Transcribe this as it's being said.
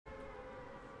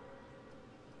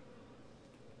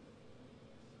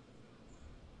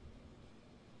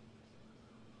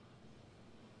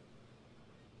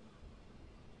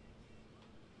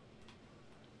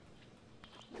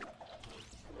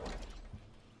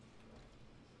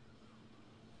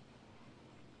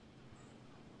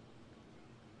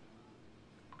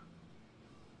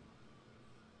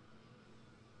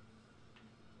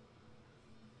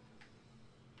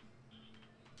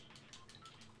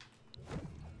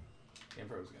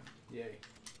froze again. Yay.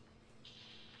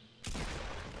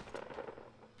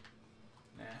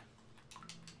 Nah.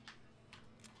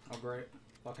 Oh, great.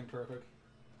 Fucking terrific.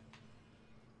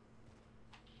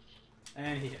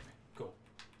 And he hit me. Cool.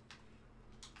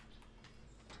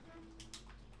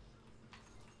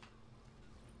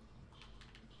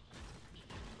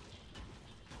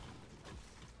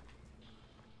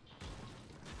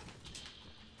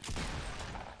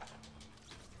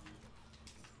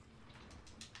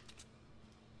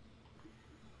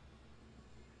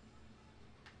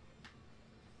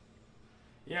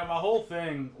 Yeah, my whole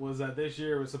thing was that this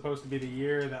year was supposed to be the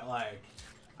year that, like,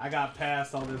 I got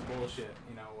past all this bullshit,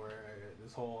 you know, where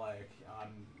this whole, like,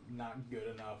 I'm not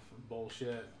good enough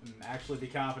bullshit and actually be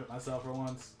confident in myself for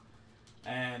once.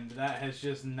 And that has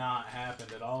just not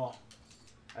happened at all.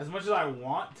 As much as I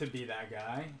want to be that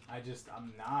guy,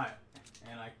 I'm not.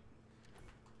 And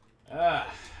I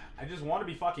just want to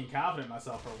be fucking confident in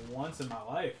myself for once in my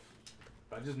life.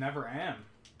 But I just never am.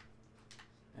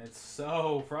 And it's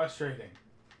so frustrating.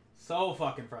 So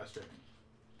fucking frustrating.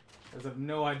 Because I have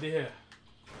no idea.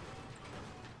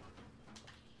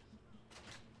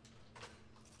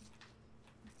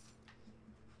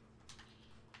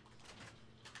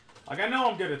 Like, I know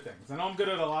I'm good at things. I know I'm good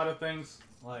at a lot of things.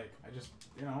 Like, I just,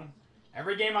 you know,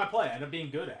 every game I play I end up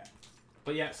being good at.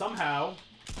 But yet, somehow,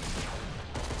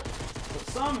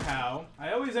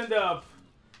 I always end up,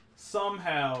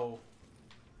 somehow,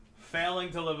 failing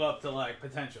to live up to, like,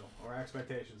 potential or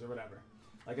expectations or whatever.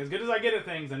 Like, as good as I get at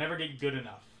things, I never get good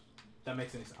enough. That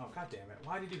makes any sense. Oh, god damn it.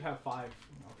 Why did you have 5? Okay,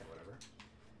 whatever.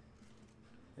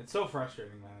 It's so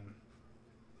frustrating, man.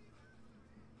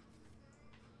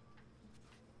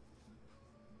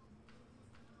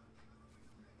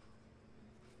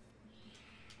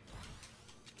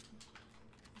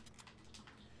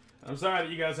 I'm sorry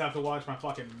that you guys have to watch my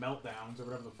fucking meltdowns or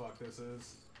whatever the fuck this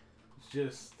is. It's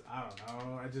just, I don't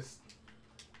know. I just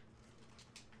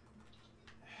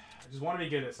want to be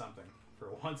good at something for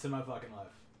once in my fucking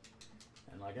life.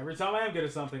 And like every time I am good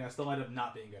at something, I still end up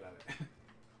not being good at it.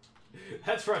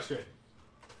 That's frustrating.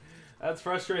 That's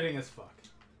frustrating as fuck.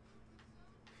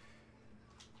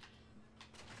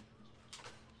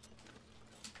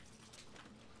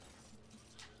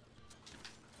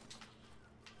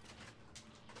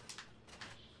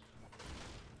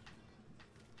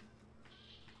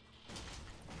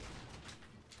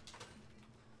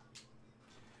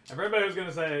 For everybody who's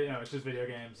gonna say, you know, it's just video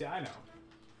games, yeah, I know.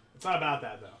 It's not about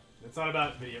that, though. It's not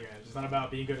about video games. It's not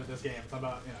about being good at this game. It's not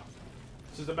about, you know,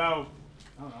 it's just about,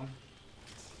 I don't know.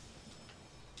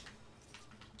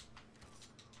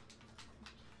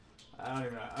 I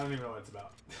don't even know what it's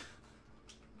about.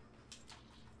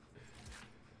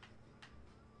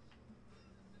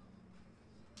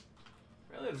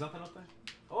 Really? There's nothing up there?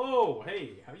 Oh,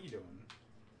 hey, how you doing?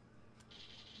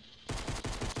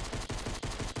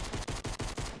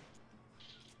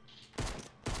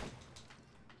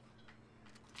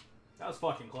 That was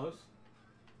fucking close.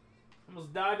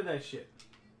 Almost died to that shit.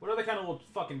 What other kind of little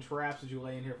fucking traps did you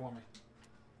lay in here for me?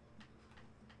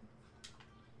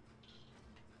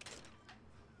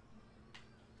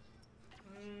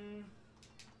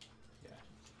 Yeah.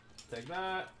 Take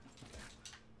that. Okay.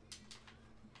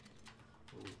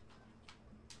 Ooh.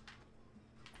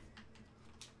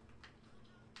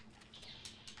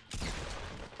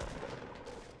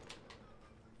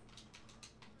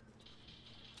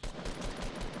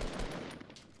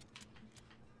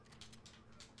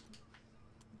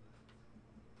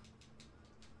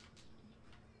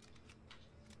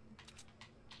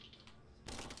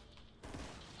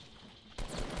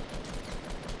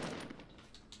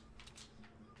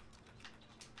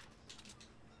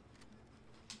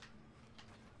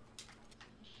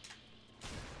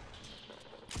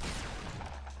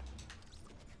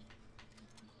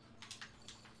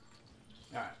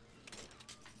 Alright.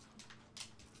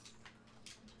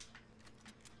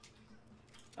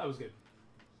 That was good.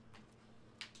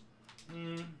 Let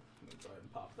me go ahead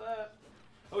and pop that.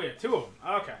 Oh yeah, 2 of them.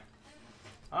 Okay.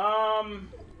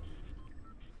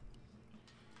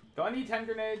 Do I need 10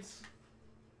 grenades?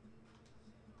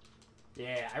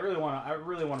 Yeah, I really want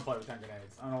to play with 10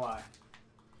 grenades. I don't know why.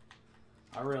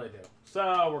 I really do. So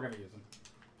we're gonna use them.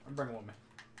 I'm bringing one with me.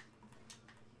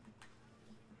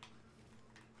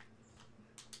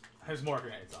 There's more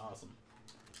grenades. Awesome.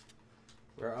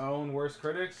 We're our own worst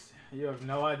critics. You have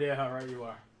no idea how right you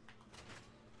are.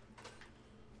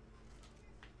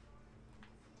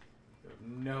 You have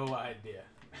no idea.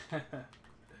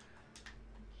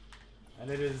 And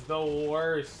it is the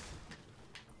worst.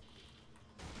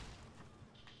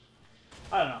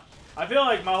 I don't know. I feel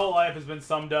like my whole life has been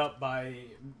summed up by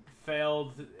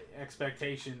failed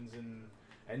expectations and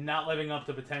and not living up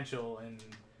to potential and,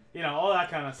 you know, all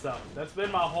that kind of stuff. That's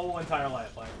been my whole entire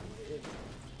life.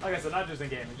 Like I said, not just in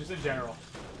gaming, just in general.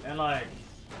 And, like,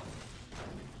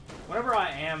 whenever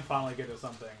I am finally good at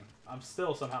something, I'm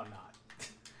still somehow not.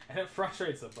 And it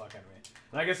frustrates the fuck out of me.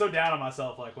 And I get so down on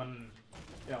myself, like, when,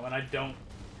 you know, when I don't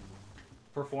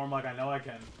perform like I know I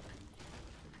can.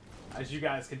 As you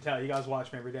guys can tell, you guys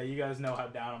watch me every day, you guys know how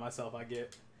down on myself I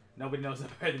get. Nobody knows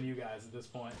that better than you guys at this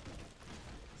point.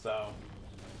 So...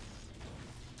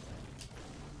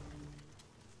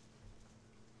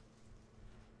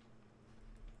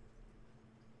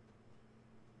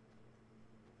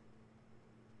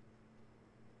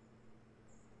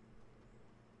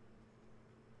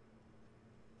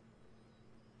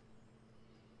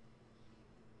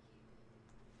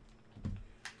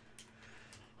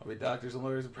 I'll be doctors and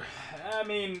lawyers. I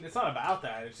mean, it's not about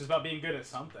that. It's just about being good at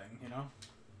something, you know?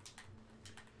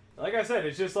 Like I said,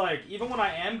 it's just like, even when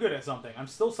I am good at something, I'm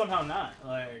still somehow not.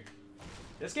 Like,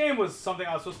 this game was something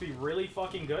I was supposed to be really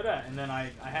fucking good at, and then I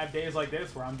have days like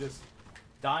this where I'm just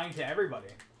dying to everybody.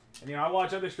 And, you know, I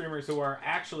watch other streamers who are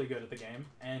actually good at the game,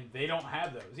 and they don't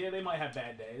have those. Yeah, they might have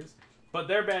bad days, but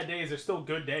their bad days are still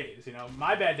good days, you know?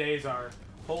 My bad days are,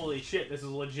 holy shit, this is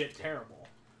legit terrible.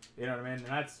 You know what I mean? And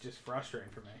that's just frustrating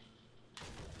for me.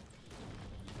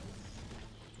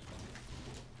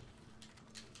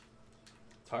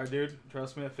 It's hard, dude.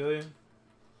 Trust me, I feel you.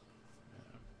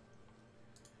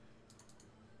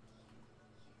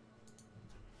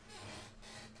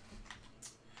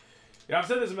 Yeah, I've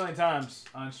said this a million times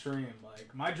on stream.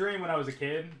 Like, my dream when I was a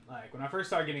kid, like, when I first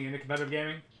started getting into competitive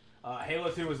gaming,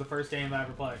 Halo 2 was the first game I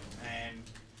ever played. And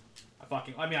I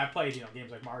played, you know,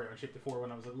 games like Mario and shit before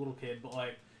when I was a little kid, but,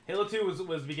 like, Halo 2 was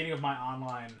the beginning of my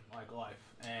online, like, life,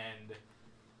 and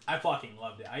I fucking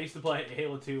loved it. I used to play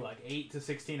Halo 2, like, 8 to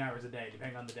 16 hours a day,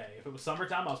 depending on the day. If it was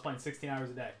summertime, I was playing 16 hours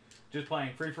a day. Just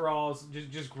playing free-for-alls,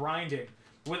 just grinding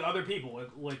with other people,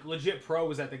 like, legit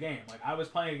pros at the game. Like, I was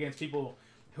playing against people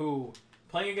who,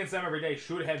 playing against them every day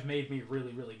should have made me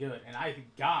really, really good, and I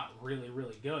got really,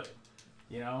 really good,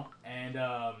 you know? And,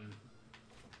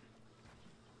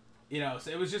 you know,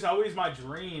 so it was just always my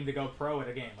dream to go pro at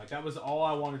a game. Like, that was all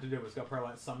I wanted to do, was go pro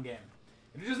at some game.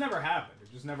 And it just never happened.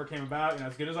 It just never came about. You know,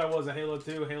 as good as I was at Halo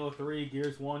 2, Halo 3,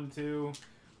 Gears 1, 2,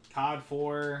 COD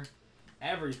 4,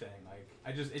 everything. Like,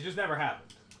 it just never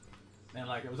happened. And,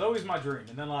 like, it was always my dream.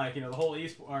 And then, like, you know, the whole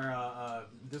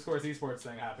Discourse Esports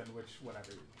thing happened, which,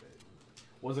 whatever.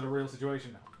 Was it a real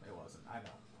situation? No, it wasn't. I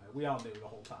know. We all knew the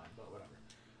whole time, but whatever.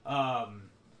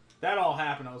 That all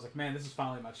happened. I was like, man, this is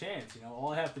finally my chance. You know,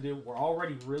 all I have to do, we're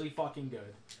already really fucking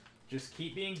good. Just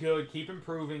keep being good, keep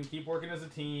improving, keep working as a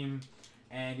team.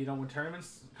 And, you know, when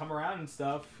tournaments come around and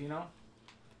stuff, you know,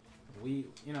 we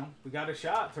got a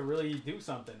shot to really do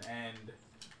something. And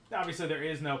obviously there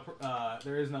is no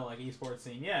like esports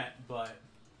scene yet, but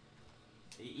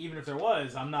even if there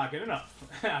was, I'm not good enough.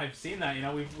 I've seen that, you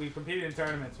know, we've competed in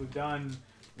tournaments, we've done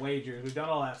wagers, we've done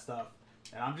all that stuff,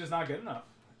 and I'm just not good enough.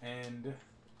 And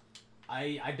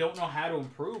I don't know how to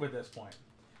improve at this point.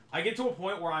 I get to a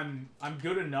point where I'm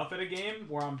good enough at a game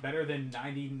where I'm better than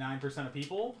 99% of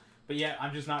people, but yet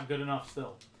I'm just not good enough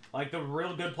still. Like, the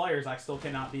real good players, I still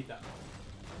cannot beat them.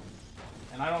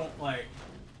 And I don't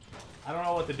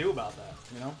know what to do about that,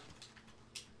 you know?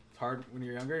 It's hard when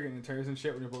you're younger, getting turns and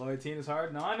shit when you're below 18 is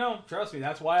hard. No, I know, trust me,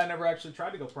 that's why I never actually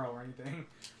tried to go pro or anything.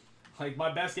 Like, my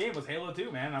best game was Halo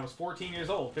 2, man. I was 14 years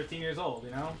old, 15 years old,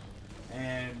 you know?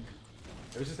 And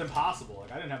it was just impossible.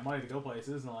 Like, I didn't have money to go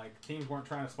places, and, like, teams weren't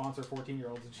trying to sponsor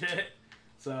 14-year-olds and shit.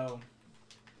 So,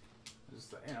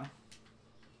 just, you know,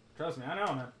 trust me, I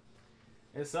know, man.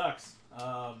 It sucks.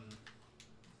 I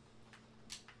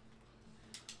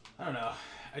don't know.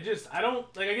 I get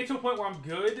to a point where I'm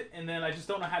good, and then I just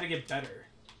don't know how to get better.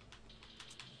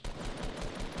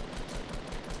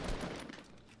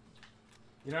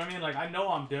 You know what I mean? Like, I know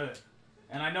I'm good.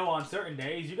 And I know on certain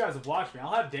days, you guys have watched me,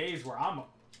 I'll have days where I'm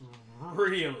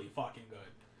really fucking good.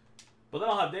 But then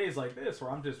I'll have days like this where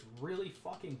I'm just really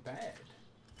fucking bad.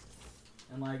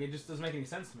 And, like, it just doesn't make any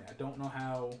sense to me. I don't know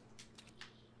how...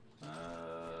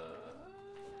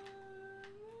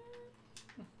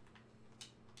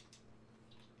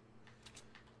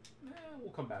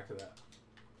 we'll come back to that.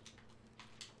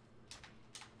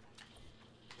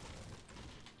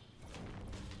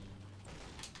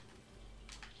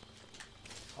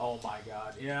 Oh my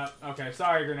god. Yeah, okay,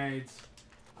 sorry, grenades.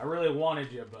 I really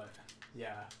wanted you, but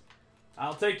yeah.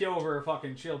 I'll take you over a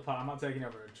fucking shield pot. I'm not taking you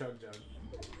over a chug jug.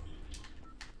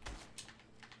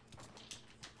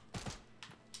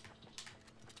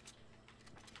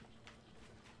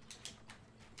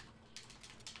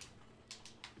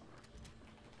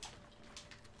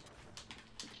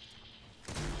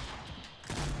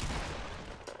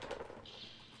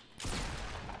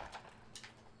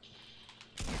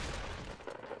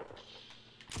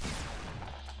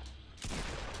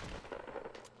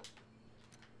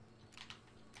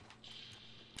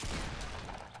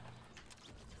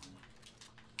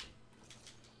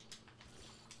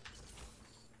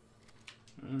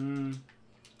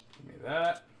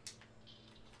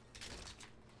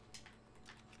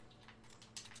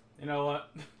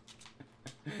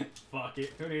 Fuck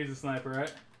it. Who needs a sniper,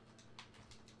 right?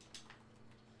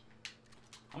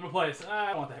 I'm gonna play. I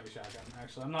don't want the heavy shotgun,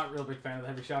 actually. I'm not a real big fan of the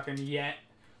heavy shotgun yet.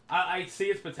 I see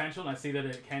its potential, and I see that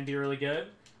it can be really good,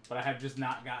 but I have just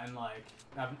not gotten, like...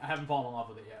 I haven't fallen in love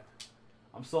with it yet.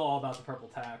 I'm still all about the purple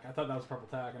tack. I thought that was purple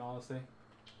tack, in honesty.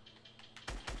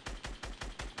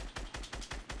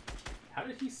 How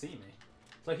did he see me?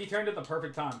 It's like he turned at the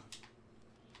perfect time.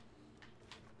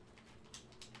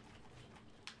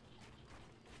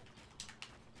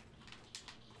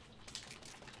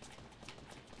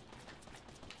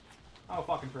 Oh,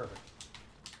 fucking perfect.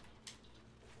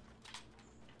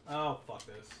 Oh, fuck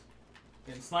this.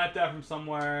 Getting sniped at from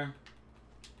somewhere.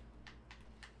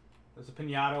 There's a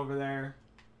pinata over there.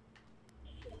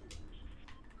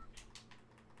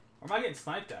 Where am I getting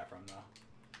sniped at from, though?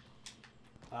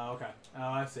 Oh, okay. Oh,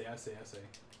 I see.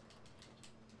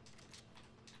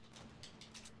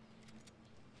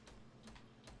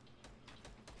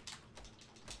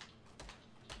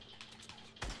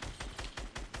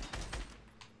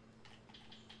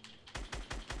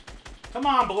 Come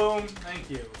on, Bloom. Thank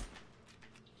you.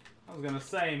 I was gonna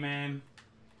say, man.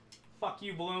 Fuck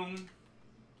you, Bloom.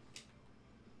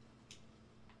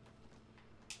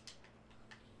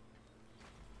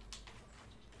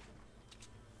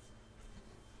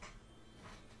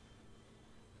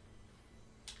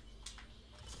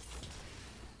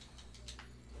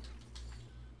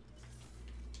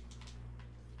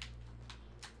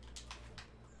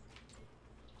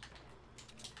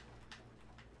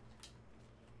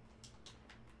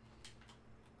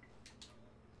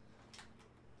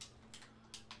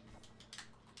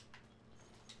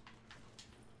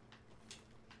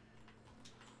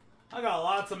 I got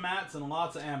lots of mats and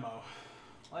lots of ammo.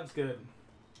 Life's good.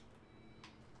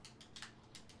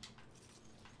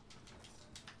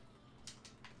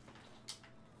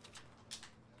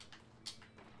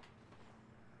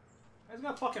 He's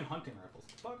got fucking hunting rifles.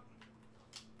 Fuck.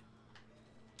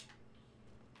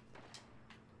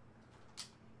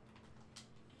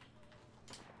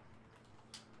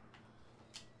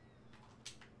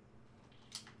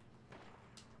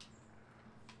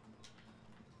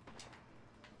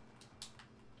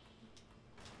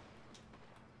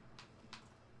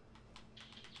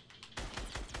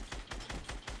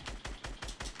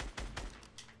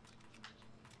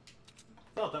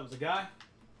 Thought that was a guy.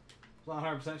 Was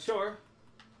not 100% sure,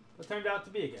 but turned out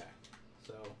to be a guy.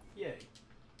 So, yay.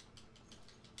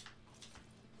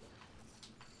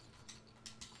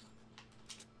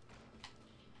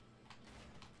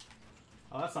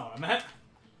 Oh, that's not what I meant.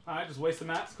 Alright, just waste the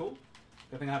mats. Cool.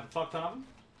 Good thing I have a fuck ton of them.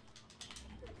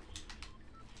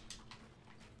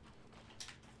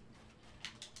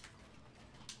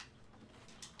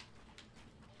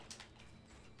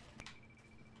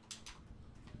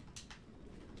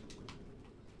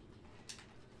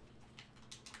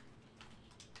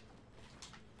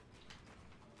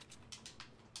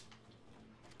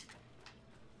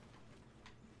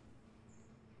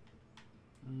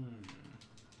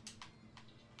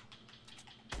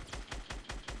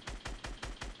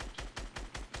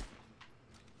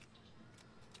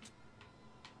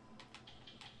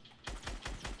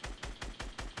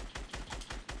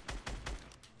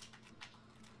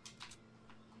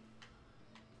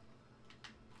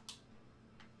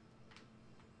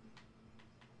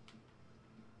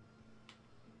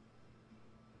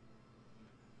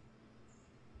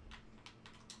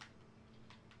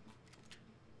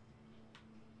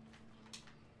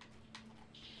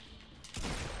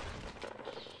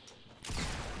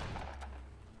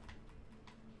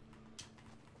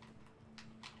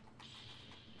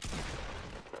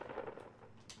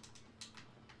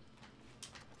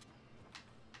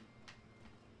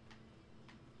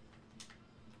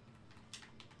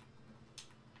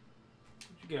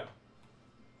 Where'd you go?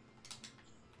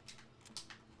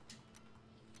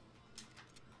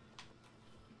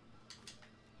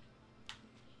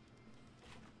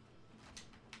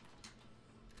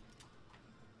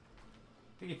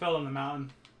 I think he fell in the mountain.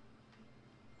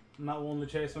 I'm not willing to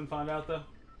chase him and find out, though.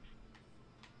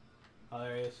 Oh,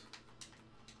 there he is.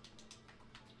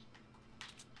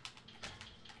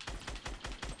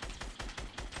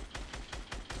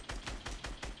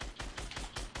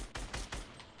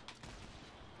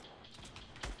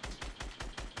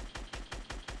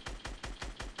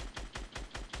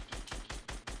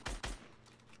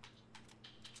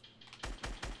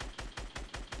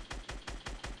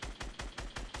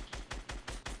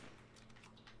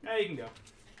 Yeah, you can go.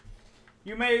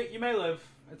 You may live.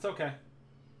 It's okay.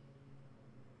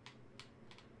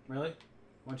 Really?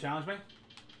 Want to challenge me?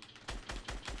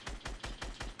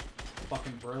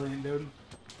 Fucking brilliant, dude.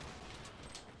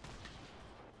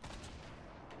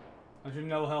 How's your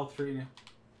no health treating you?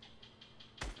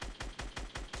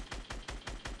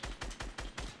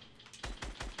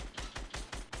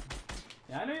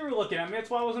 Yeah, I knew you were looking at me. That's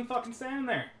why I wasn't fucking standing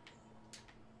there.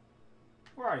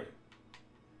 Where are you?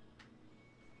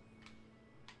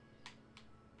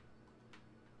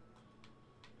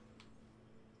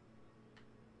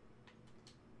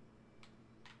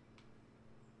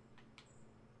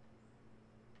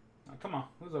 Oh, come on.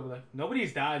 Who's over there?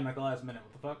 Nobody's died in like the last minute.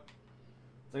 What the fuck?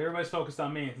 It's like everybody's focused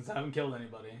on me since I haven't killed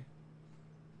anybody.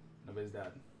 Nobody's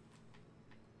died.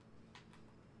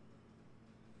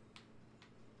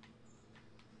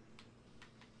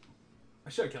 I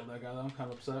should have killed that guy though. I'm kind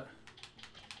of upset.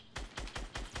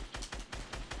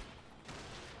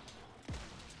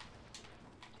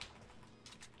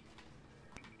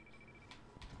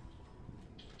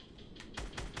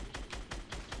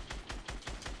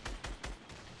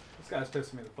 This guy's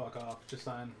pissing me the fuck off. Just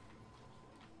saying.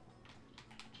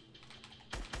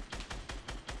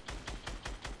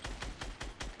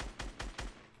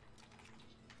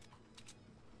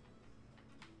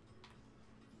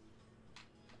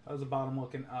 How's the bottom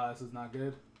looking? This is not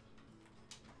good.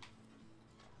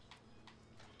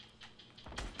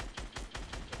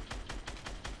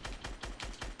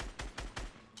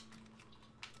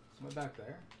 Somewhere back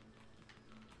there.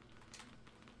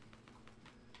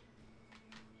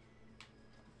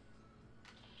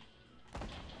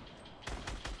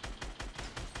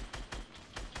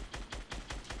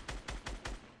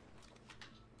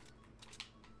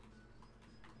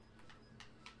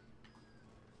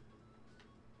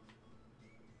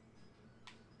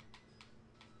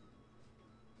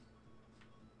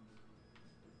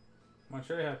 Come on,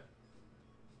 show your head.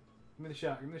 Give me the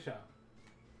shot. Give me the shot.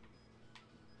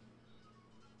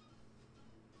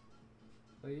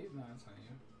 Is that you? No, that's not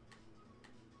you.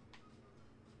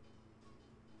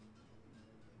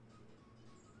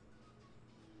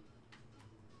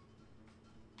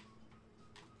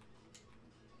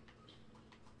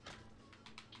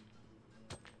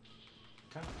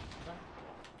 Okay.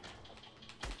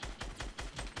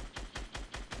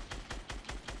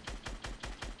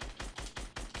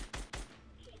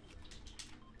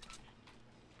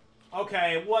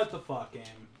 Okay, what the fuck, game?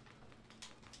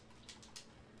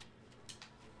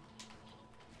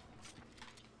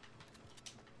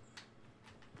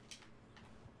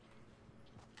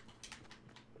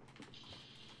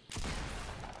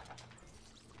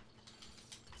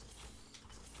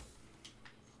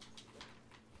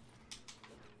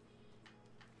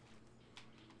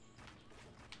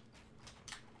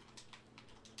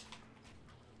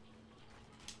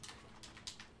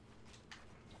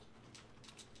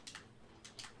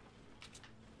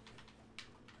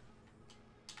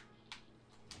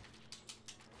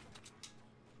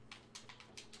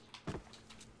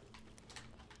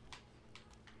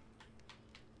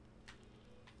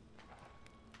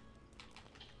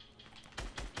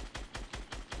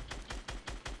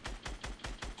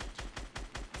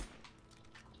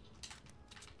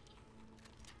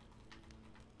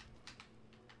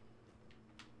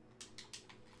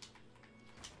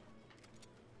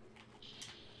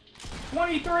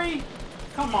 $23?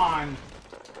 Come on.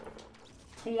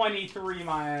 23,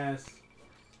 my ass.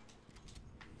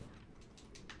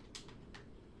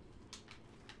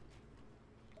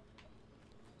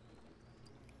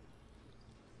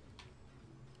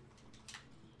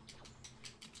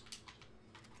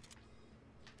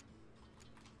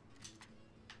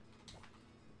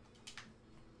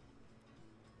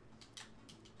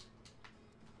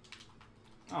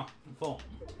 Oh, I'm full.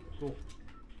 Cool.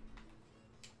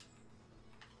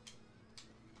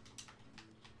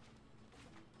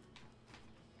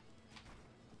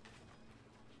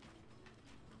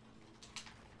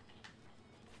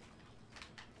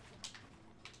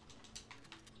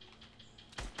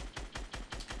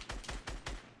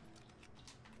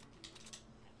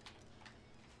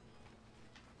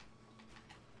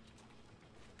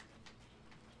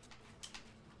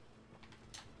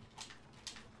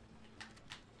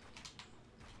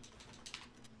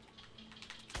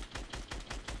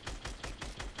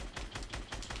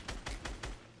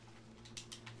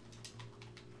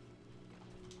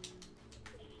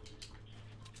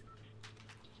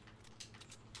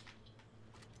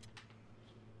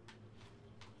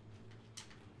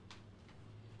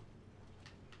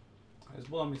 He's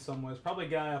below me somewhere. There's probably a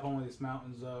guy up on one of these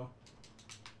mountains, though.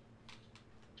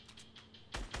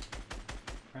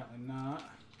 Apparently not.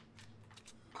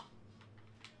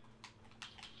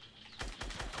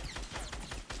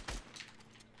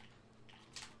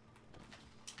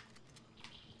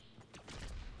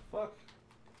 Fuck.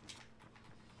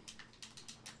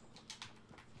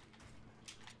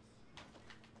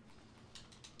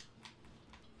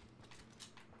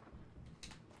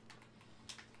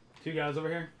 Two guys over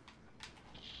here.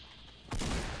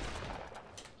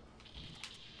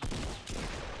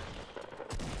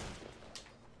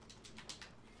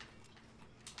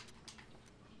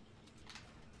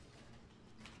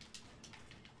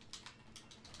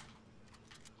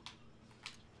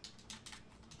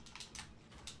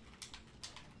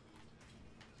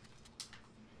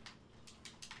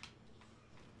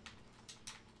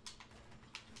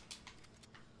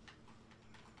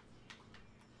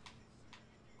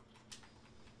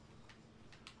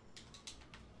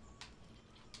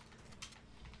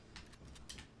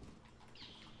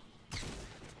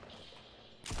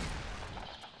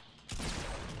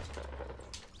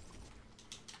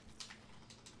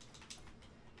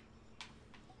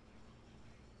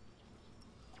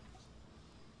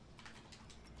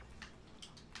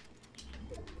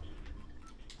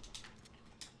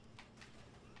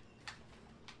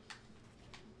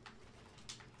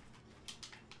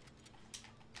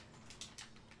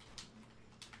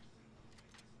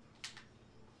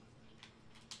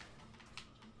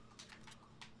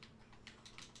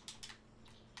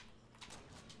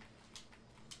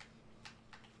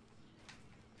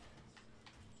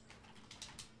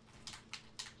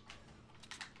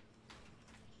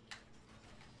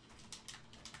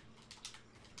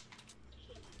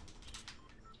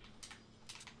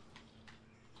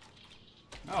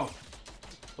 Oh,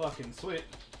 fucking sweet.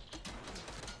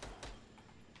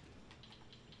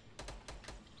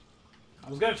 I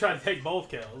was gonna try to take both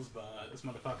kills, but this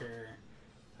motherfucker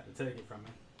had to take it from me.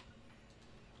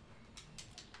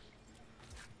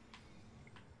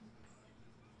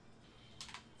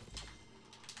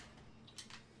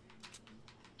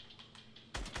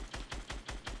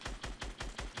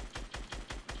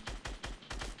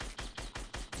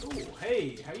 Ooh,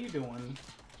 hey, how you doing?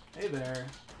 Hey there.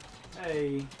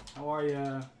 Hey, how are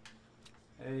ya?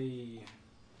 Hey.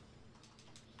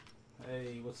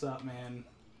 Hey, what's up, man?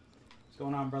 What's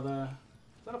going on, brother?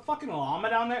 Is that a fucking llama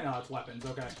down there? No, it's weapons,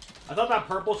 okay. I thought that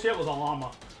purple shit was a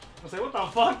llama. I was like, what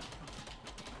the fuck?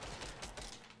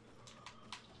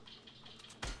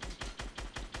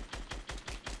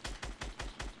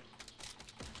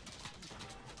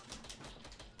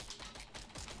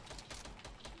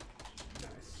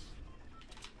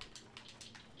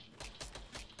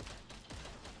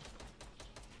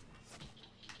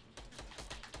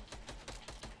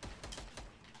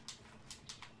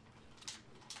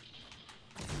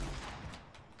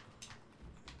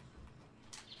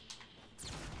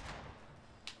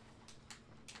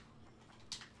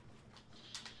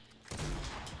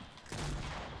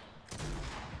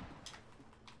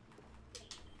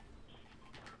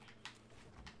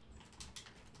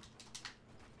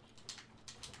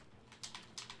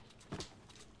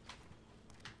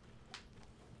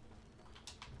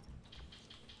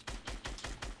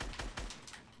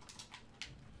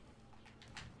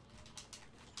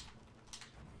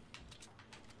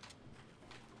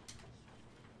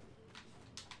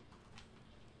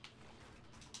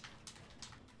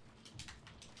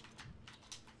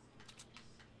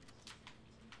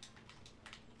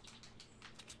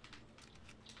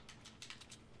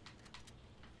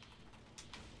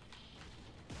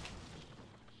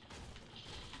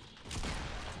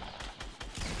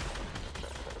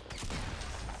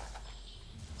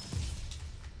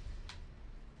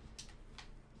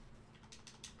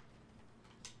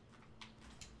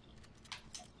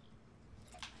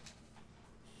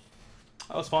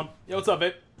 That was fun. Yo, what's up,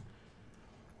 babe?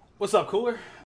 What's up, Cooler?